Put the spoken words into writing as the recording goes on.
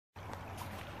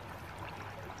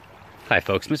Hi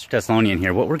folks, Mr. Thessalonian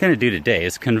here. What we're going to do today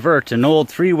is convert an old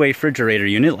three-way refrigerator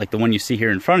unit like the one you see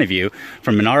here in front of you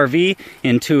from an RV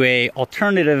into a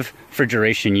alternative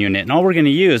refrigeration unit. And all we're going to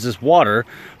use is water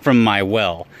from my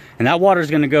well. And that water is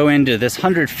going to go into this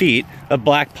 100 feet of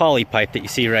black poly pipe that you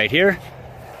see right here.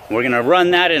 We're going to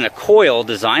run that in a coil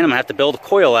design. I'm going to have to build a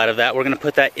coil out of that. We're going to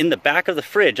put that in the back of the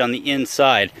fridge on the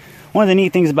inside. One of the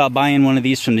neat things about buying one of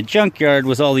these from the junkyard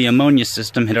was all the ammonia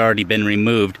system had already been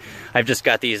removed. I've just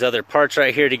got these other parts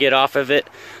right here to get off of it.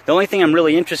 The only thing I'm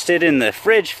really interested in the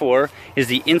fridge for is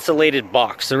the insulated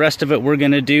box. The rest of it we're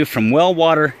going to do from well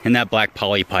water and that black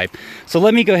poly pipe. So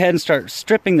let me go ahead and start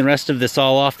stripping the rest of this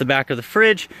all off the back of the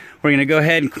fridge. We're going to go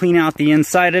ahead and clean out the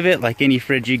inside of it. Like any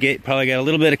fridge you get, probably got a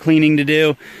little bit of cleaning to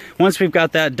do. Once we've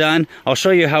got that done, I'll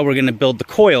show you how we're going to build the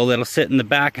coil that'll sit in the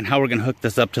back and how we're going to hook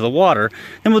this up to the water.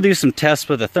 Then we'll do some tests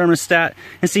with a thermostat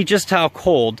and see just how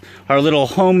cold our little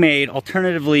homemade,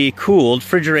 alternatively cooled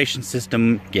refrigeration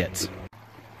system gets.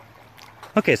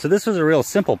 Okay, so this was a real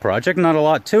simple project, not a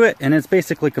lot to it, and it's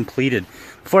basically completed.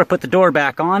 Before I put the door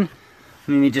back on,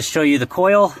 let me just show you the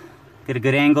coil. Get a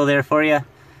good angle there for you.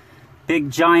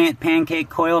 Big giant pancake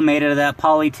coil made out of that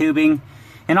poly tubing.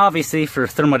 And obviously for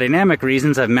thermodynamic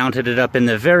reasons, I've mounted it up in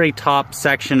the very top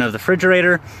section of the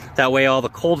refrigerator. That way all the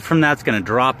cold from that's going to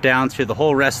drop down through the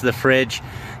whole rest of the fridge.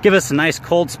 Give us a nice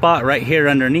cold spot right here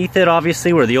underneath it,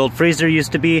 obviously, where the old freezer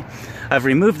used to be. I've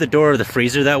removed the door of the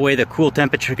freezer, that way the cool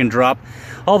temperature can drop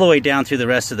all the way down through the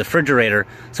rest of the refrigerator.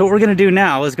 So what we're going to do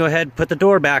now is go ahead and put the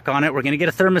door back on it. We're going to get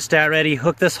a thermostat ready,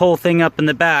 hook this whole thing up in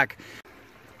the back.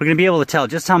 We're going to be able to tell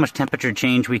just how much temperature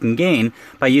change we can gain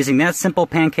by using that simple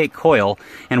pancake coil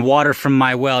and water from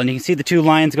my well. And you can see the two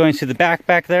lines going through the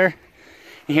back there.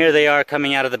 And here they are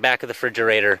coming out of the back of the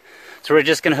refrigerator. So we're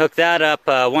just going to hook that up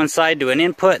one side to an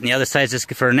input, and the other side's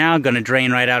just for now going to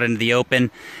drain right out into the open.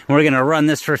 And we're going to run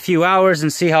this for a few hours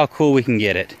and see how cool we can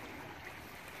get it.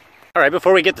 Alright,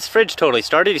 before we get this fridge totally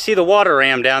started, you see the water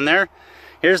ram down there.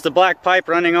 Here's the black pipe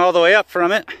running all the way up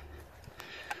from it.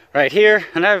 Right here,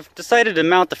 and I've decided to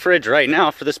mount the fridge right now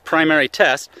for this primary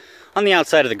test on the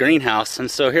outside of the greenhouse.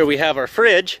 And so here we have our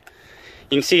fridge.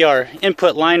 You can see our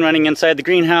input line running inside the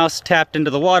greenhouse, tapped into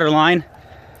the water line.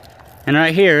 And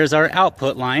right here is our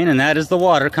output line, and that is the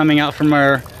water coming out from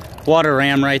our water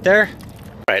ram right there.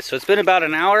 Alright, so it's been about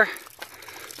an hour.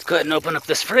 Let's go ahead and open up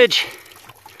this fridge.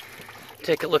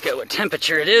 Take a look at what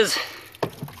temperature it is.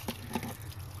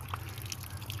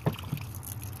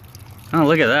 Oh,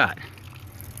 look at that.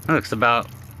 That looks about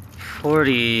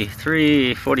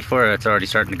 43, 44. It's already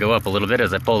starting to go up a little bit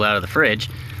as I pulled out of the fridge.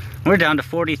 We're down to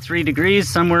 43 degrees,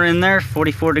 somewhere in there,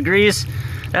 44 degrees.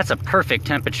 That's a perfect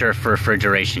temperature for a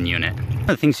refrigeration unit. One of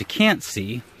the things you can't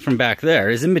see from back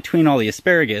there is in between all the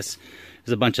asparagus,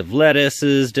 there's a bunch of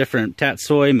lettuces, different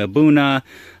tatsoi, mabuna,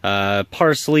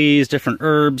 parsleys, different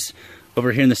herbs.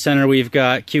 Over here in the center we've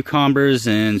got cucumbers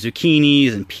and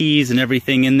zucchinis and peas and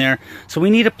everything in there. So we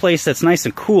need a place that's nice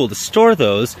and cool to store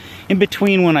those in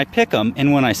between when I pick them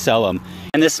and when I sell them.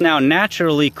 And this now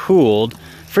naturally cooled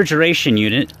refrigeration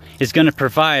unit is going to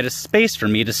provide a space for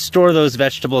me to store those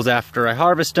vegetables after I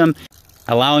harvest them,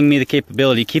 allowing me the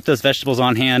capability to keep those vegetables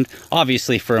on hand,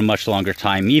 obviously for a much longer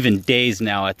time, even days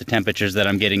now at the temperatures that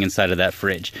I'm getting inside of that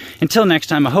fridge. Until next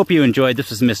time, I hope you enjoyed. This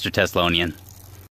was Mr. Thessalonian.